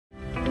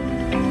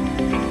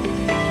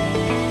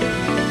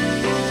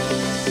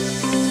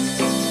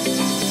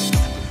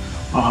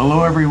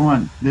Hello,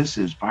 everyone. This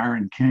is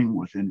Byron King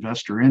with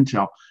Investor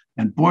Intel,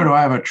 and boy, do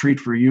I have a treat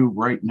for you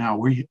right now.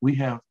 We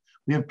have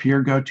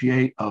Pierre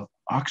Gauthier of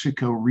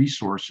Auxico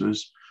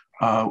Resources,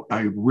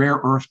 a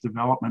rare earth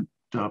development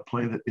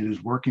play that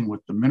is working with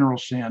the mineral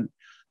sand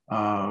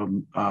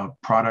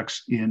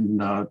products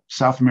in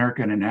South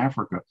America and in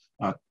Africa.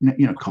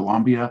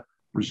 Colombia,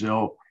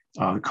 Brazil,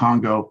 the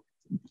Congo,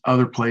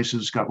 other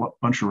places. Got a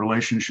bunch of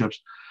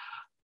relationships.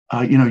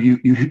 You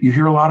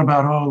hear a lot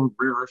about, oh,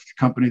 rare earth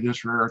company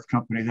this, rare earth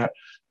company that.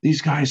 These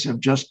guys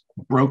have just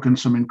broken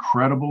some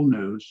incredible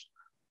news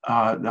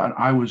that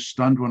I was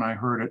stunned when I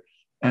heard it.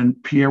 And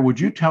Pierre, would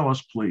you tell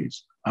us,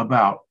 please,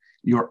 about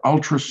your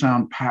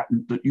ultrasound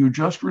patent that you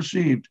just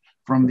received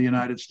from the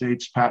United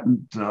States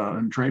Patent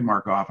and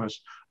Trademark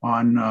Office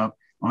on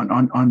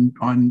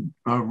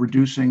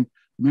reducing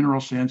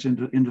mineral sands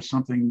into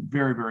something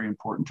very, very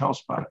important? Tell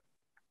us about it.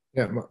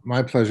 Yeah,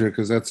 my pleasure,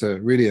 because that's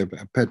really a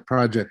pet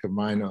project of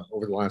mine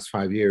over the last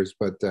 5 years.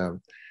 But,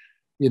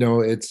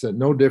 it's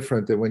no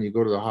different than when you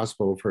go to the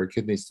hospital for a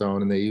kidney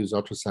stone and they use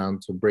ultrasound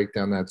to break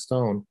down that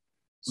stone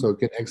so it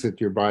can exit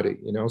your body,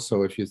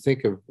 So if you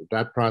think of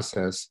that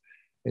process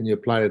and you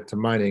apply it to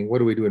mining, what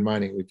do we do in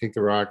mining? We take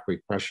the rock, we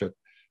crush it,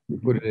 we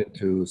put it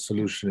into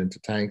solution, into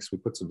tanks, we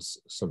put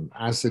some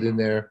acid in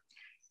there.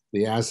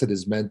 The acid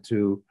is meant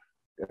to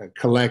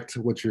collect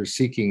what you're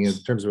seeking in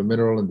terms of a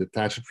mineral and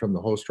detach it from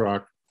the host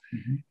rock.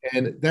 Mm-hmm.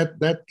 And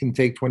that can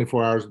take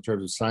 24 hours in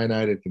terms of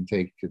cyanide. It can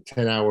take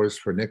 10 hours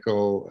for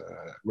nickel,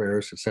 rare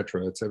earths,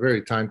 etc. It's a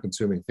very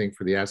time-consuming thing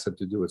for the acid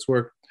to do its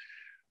work.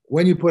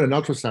 When you put an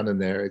ultrasound in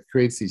there, it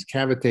creates these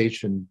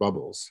cavitation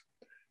bubbles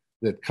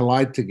that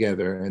collide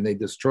together and they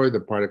destroy the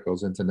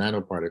particles into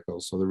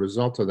nanoparticles. So the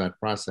result of that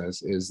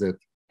process is that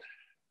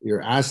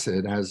your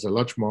acid has a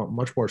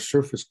much more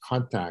surface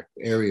contact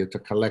area to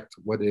collect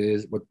what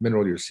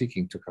mineral you're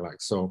seeking to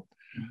collect. So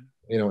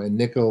in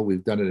nickel,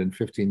 we've done it in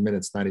 15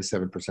 minutes,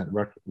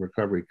 97%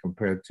 recovery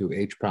compared to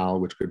HPAL,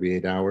 which could be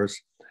 8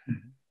 hours,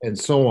 and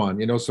so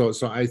on. So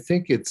I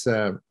think it's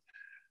a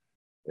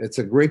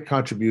great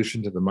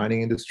contribution to the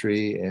mining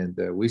industry, and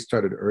we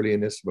started early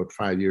in this about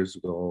 5 years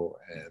ago,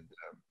 and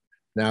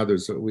now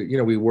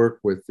we work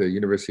with the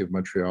University of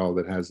Montreal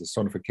that has a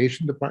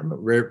sonification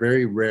department,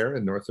 very rare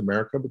in North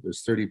America, but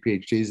there's 30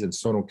 PhDs in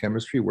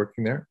sonochemistry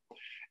working there.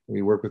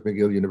 We work with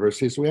McGill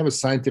University, so we have a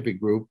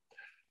scientific group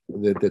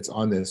that's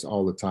on this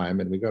all the time,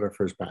 and we got our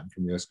first patent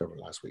from the U.S.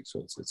 government last week, so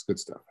it's good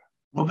stuff.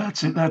 Well,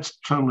 that's it. That's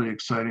totally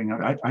exciting.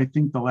 I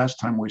think the last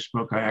time we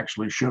spoke, I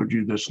actually showed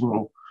you this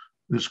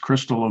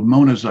crystal of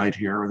monazite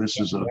here. This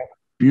is a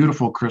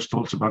beautiful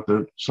crystal. It's about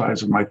the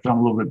size of my thumb,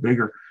 a little bit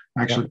bigger.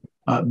 Actually,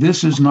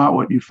 this is not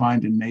what you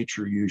find in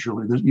nature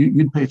usually.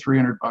 You'd pay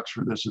 $300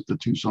 for this at the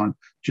Tucson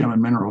Gem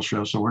and Mineral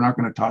Show, so we're not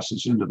going to toss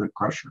this into the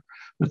crusher.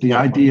 But the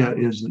idea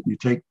is that you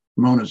take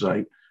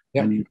monazite,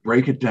 and you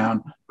break it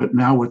down, but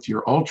now with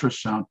your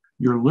ultrasound,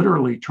 you're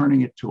literally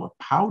turning it to a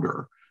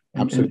powder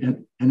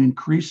and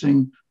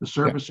increasing the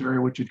surface area,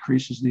 which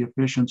increases the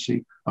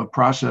efficiency of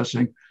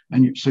processing.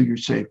 And so you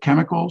save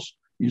chemicals,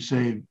 you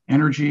save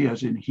energy,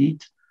 as in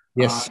heat.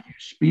 Yes. You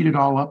speed it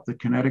all up, the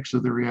kinetics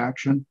of the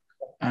reaction.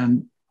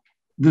 And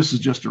this is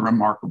just a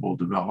remarkable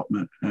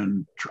development.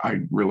 And I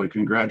really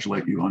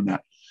congratulate you on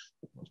that.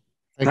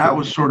 That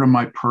was sort of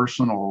my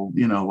personal,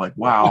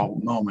 wow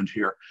moment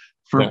here.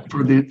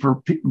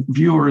 For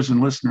viewers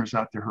and listeners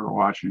out there who are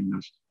watching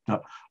this,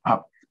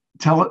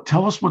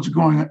 tell us what's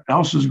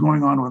else is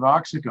going on with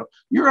Auxico.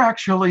 You're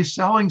actually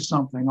selling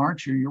something,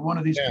 aren't you? You're one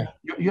of these. Yeah.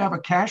 You have a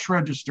cash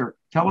register.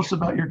 Tell us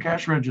about your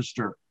cash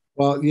register.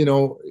 Well,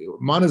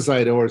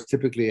 monazite ores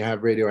typically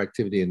have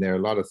radioactivity in there, a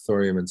lot of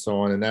thorium and so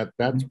on, and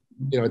that's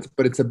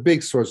but it's a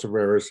big source of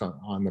rare earths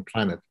on the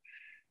planet.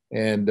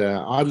 And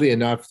oddly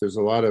enough, there's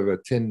a lot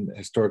of tin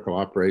historical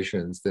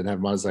operations that have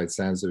monazite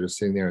sands that are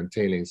sitting there in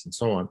tailings and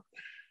so on.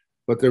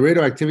 But the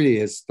radioactivity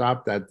has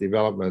stopped that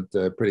development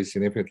pretty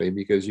significantly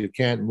because you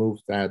can't move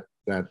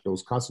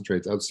those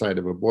concentrates outside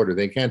of a border.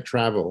 They can't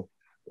travel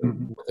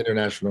with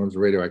international norms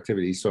of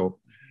radioactivity. So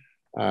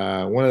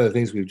one of the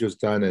things we've just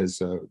done is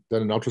done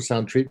an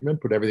ultrasound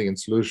treatment, put everything in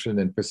solution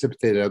and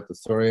precipitated out the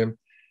thorium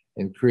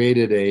and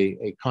created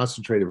a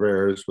concentrate of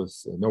rare earths with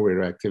no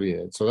radioactivity in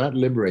it. So that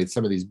liberates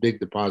some of these big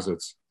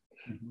deposits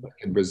like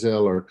in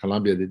Brazil or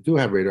Colombia that do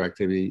have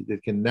radioactivity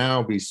that can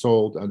now be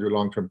sold under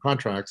long-term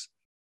contracts,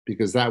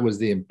 because that was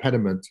the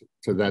impediment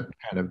to that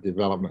kind of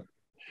development.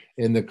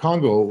 In the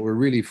Congo, we're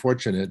really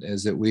fortunate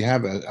is that we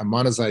have a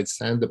monazite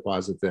sand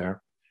deposit there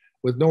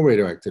with no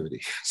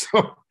radioactivity.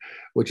 So,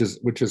 which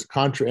is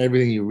contrary,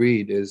 everything you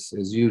read is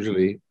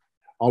usually,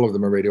 all of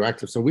them are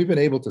radioactive. So we've been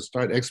able to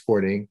start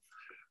exporting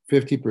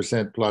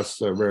 50%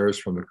 plus rare earths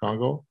from the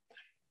Congo.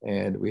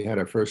 And we had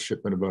our first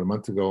shipment about a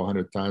month ago,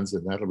 100 tons,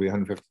 and that'll be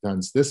 150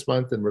 tons this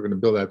month. And we're going to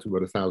build that to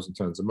about 1,000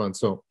 tons a month.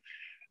 So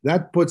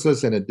that puts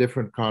us in a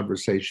different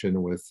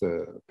conversation with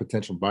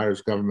potential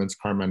buyers, governments,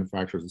 car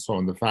manufacturers, and so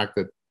on. The fact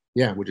that,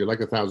 would you like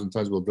 1,000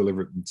 tons? We'll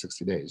deliver it in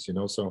 60 days,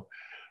 So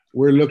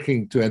we're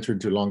looking to enter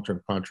into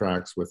long-term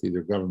contracts with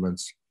either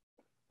governments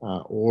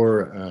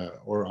or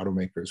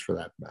automakers for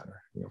that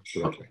matter,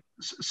 directly.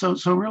 So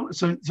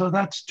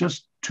that's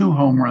just two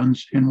home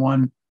runs in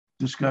one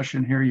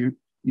discussion here.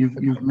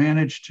 You've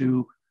managed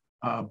to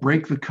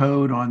break the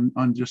code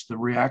on just the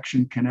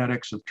reaction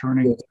kinetics of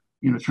turning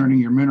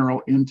your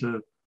mineral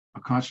into a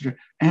concentrate,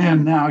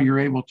 and now you're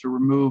able to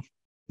remove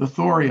the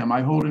thorium.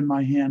 I hold in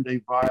my hand a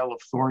vial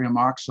of thorium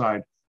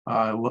oxide,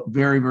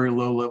 very, very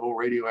low level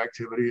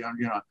radioactivity.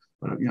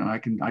 But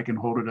I can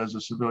hold it as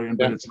a civilian,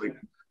 but it's like,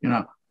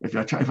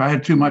 if I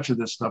had too much of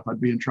this stuff, I'd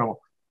be in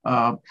trouble.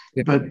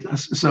 But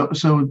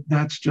so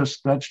that's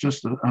just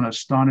an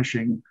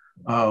astonishing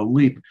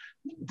leap.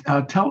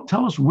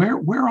 Tell us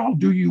where all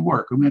do you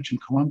work? We mentioned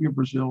Colombia,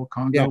 Brazil,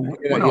 Congo.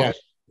 What else?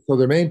 So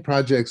their main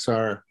projects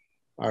are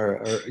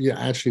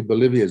actually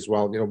Bolivia as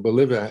well.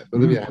 Bolivia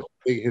has a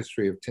big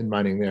history of tin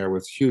mining there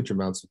with huge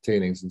amounts of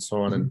tailings and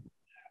so on. And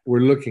we're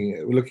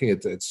looking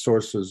at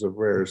sources of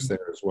rare earths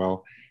there as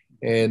well.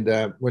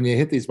 And when you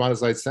hit these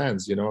monazite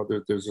sands,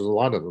 there's a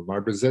lot of them.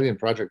 Our Brazilian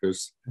project,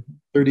 there's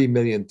 30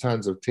 million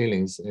tons of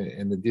tailings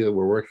in the deal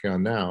we're working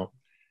on now.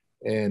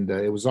 And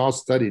it was all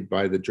studied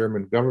by the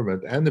German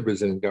government and the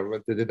Brazilian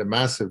government. They did a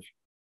massive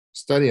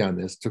study on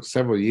this, took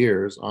several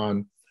years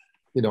on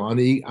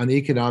the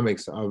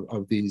economics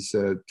of these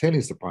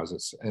tailings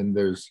deposits. And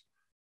there's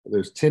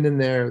tin in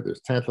there,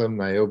 there's tantalum,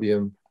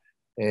 niobium,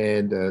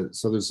 and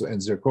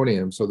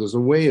zirconium. So there's a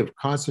way of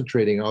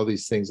concentrating all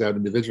these things out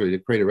individually to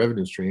create a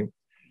revenue stream.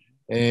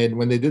 And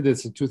when they did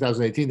this in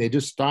 2018, they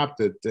just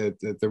stopped at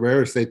the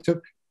rare earths. They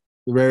took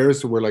the rare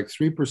earths that were like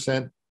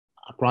 3%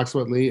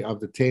 approximately of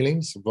the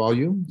tailings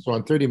volume. So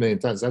on 30 million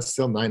tons, that's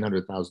still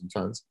 900,000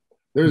 tons.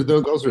 Those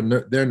are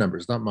their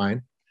numbers, not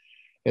mine.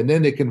 And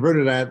then they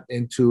converted that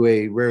into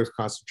a rare earth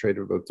concentrate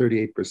of about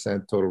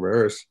 38% total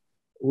rare earths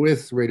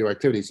with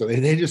radioactivity. So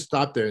they just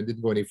stopped there and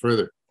didn't go any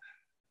further.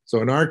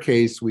 So in our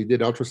case, we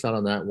did ultrasound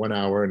on that 1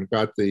 hour and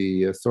got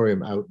the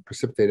thorium out,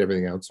 precipitated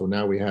everything out. So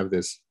now we have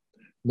this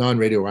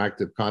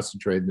non-radioactive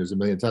concentrate, and there's 1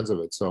 million tons of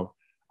it. So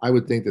I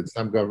would think that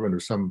some government or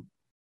some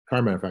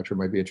car manufacturer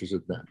might be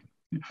interested in that.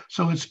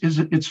 So is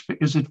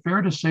it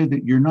fair to say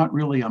that you're not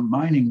really a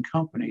mining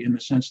company in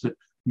the sense that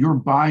you're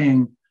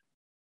buying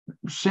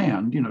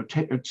sand,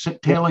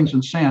 tailings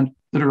and sand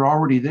that are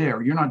already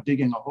there? You're not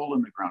digging a hole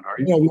in the ground, are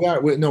you? No, we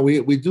are.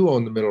 We do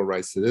own the mineral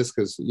rights to this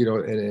because,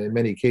 in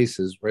many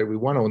cases, right, we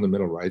want to own the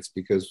mineral rights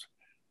because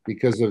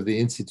of the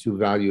in situ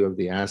value of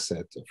the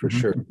asset, for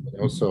sure.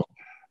 So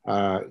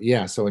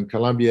in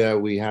Colombia,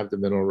 we have the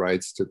mineral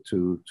rights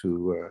to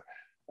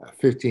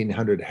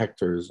 1,500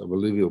 hectares of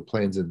alluvial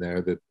plains in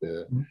there that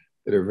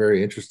are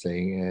very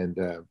interesting. And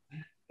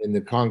in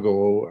the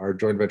Congo, our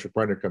joint venture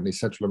partner company,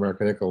 Central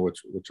American Nickel,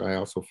 which I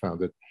also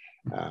founded,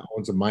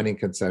 owns a mining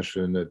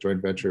concession, a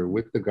joint venture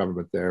with the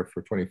government there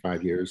for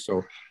 25 years.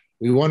 So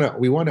we want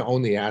to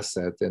own the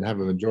asset and have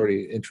a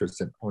majority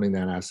interest in owning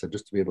that asset,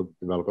 just to be able to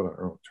develop it on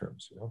our own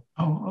terms.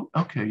 Oh,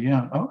 okay,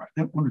 yeah. All right.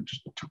 I wanted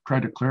just to try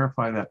to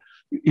clarify that.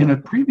 In a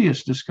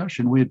previous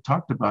discussion, we had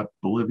talked about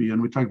Bolivia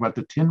and we talked about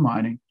the tin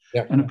mining.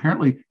 Yeah. And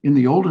apparently, in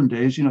the olden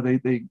days,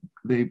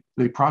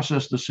 they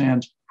processed the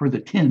sands for the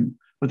tin,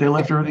 but they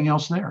left everything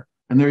else there,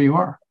 and there you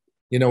are.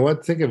 You know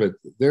what? Think of it.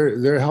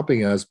 They're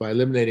helping us by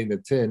eliminating the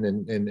tin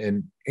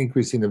and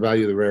increasing the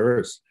value of the rare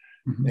earths.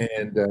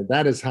 And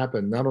that has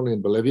happened not only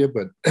in Bolivia,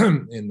 but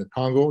in the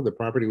Congo. The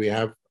property we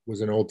have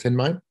was an old tin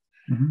mine.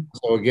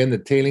 So again, the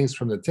tailings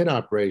from the tin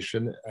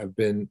operation have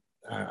been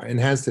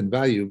enhanced in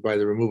value by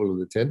the removal of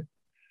the tin.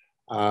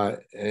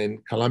 In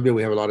Colombia,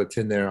 we have a lot of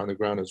tin there on the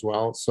ground as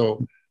well.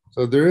 So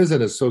there is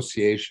an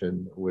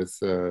association with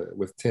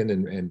tin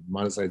and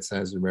monazite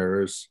sands and rare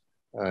earths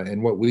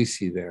and what we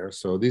see there.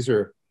 So these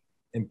are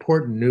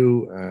important,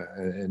 new,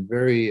 and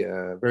very,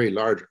 very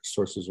large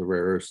sources of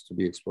rare earths to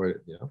be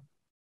exploited.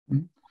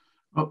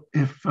 Well,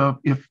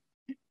 if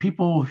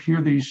people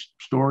hear these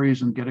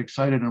stories and get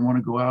excited and want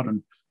to go out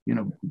and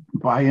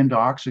buy into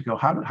Auxico,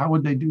 how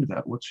would they do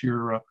that? What's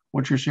your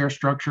share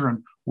structure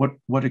and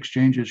what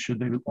exchanges should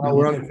they? Well,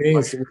 we're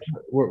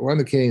on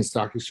the Canadian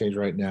Stock Exchange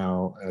right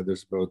now.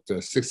 There's about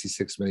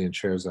 66 million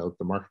shares out.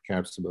 The market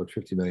cap's about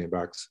 $50 million.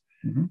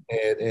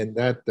 And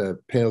that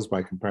pales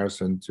by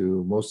comparison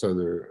to most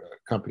other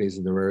companies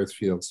in the rare earth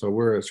field. So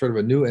we're sort of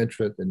a new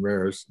entrant in rare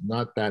earths,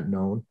 not that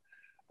known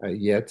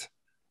yet.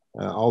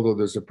 Although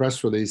there's a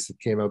press release that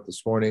came out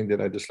this morning that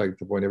I'd just like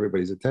to point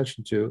everybody's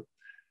attention to.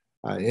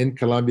 In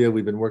Colombia,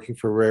 we've been working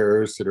for rare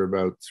earths that are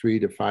about 3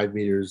 to 5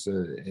 meters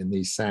in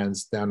these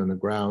sands down in the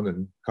ground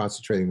and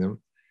concentrating them.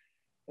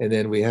 And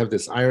then we have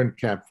this iron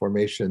cap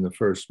formation in the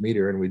first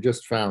meter. And we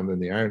just found in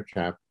the iron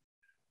cap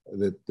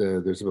that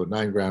there's about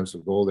 9 grams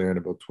of gold there and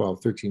about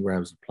 13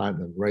 grams of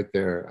platinum right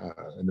there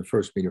in the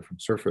first meter from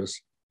surface.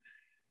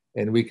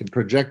 And we can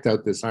project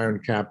out this iron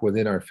cap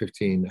within our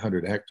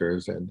 1,500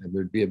 hectares, and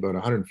there'd be about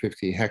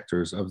 150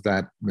 hectares of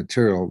that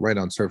material right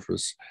on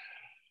surface.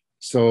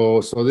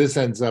 So this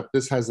has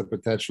the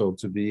potential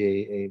to be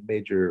a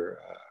major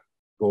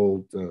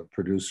gold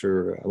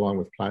producer along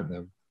with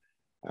platinum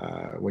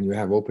when you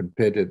have open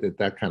pit at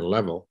that kind of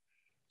level.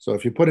 So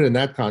if you put it in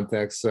that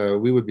context,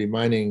 we would be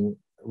mining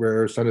rare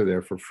earths under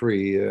there for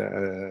free,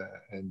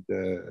 and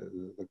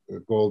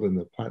the gold and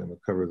the platinum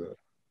will cover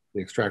the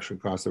extraction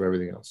cost of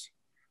everything else.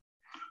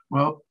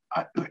 Well,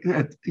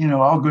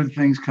 all good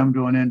things come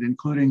to an end,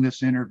 including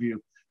this interview.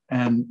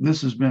 And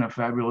this has been a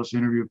fabulous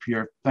interview,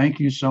 Pierre. Thank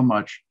you so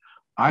much.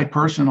 I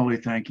personally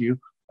thank you.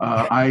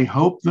 I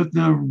hope that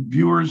the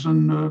viewers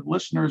and the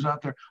listeners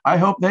out there, I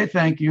hope they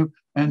thank you.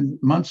 And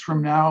months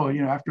from now,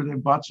 after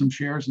they've bought some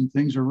shares and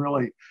things are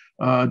really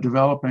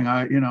developing,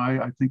 I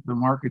think the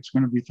market's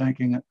going to be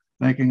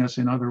thanking us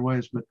in other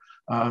ways. But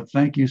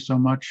thank you so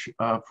much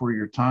for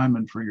your time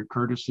and for your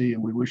courtesy.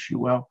 And we wish you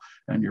well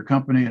and your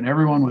company and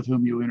everyone with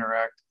whom you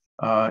interact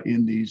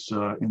in these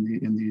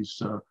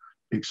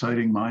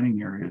exciting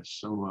mining areas.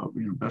 So,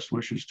 best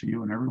wishes to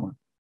you and everyone.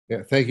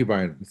 Yeah, thank you,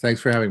 Brian. Thanks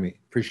for having me.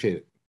 Appreciate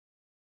it.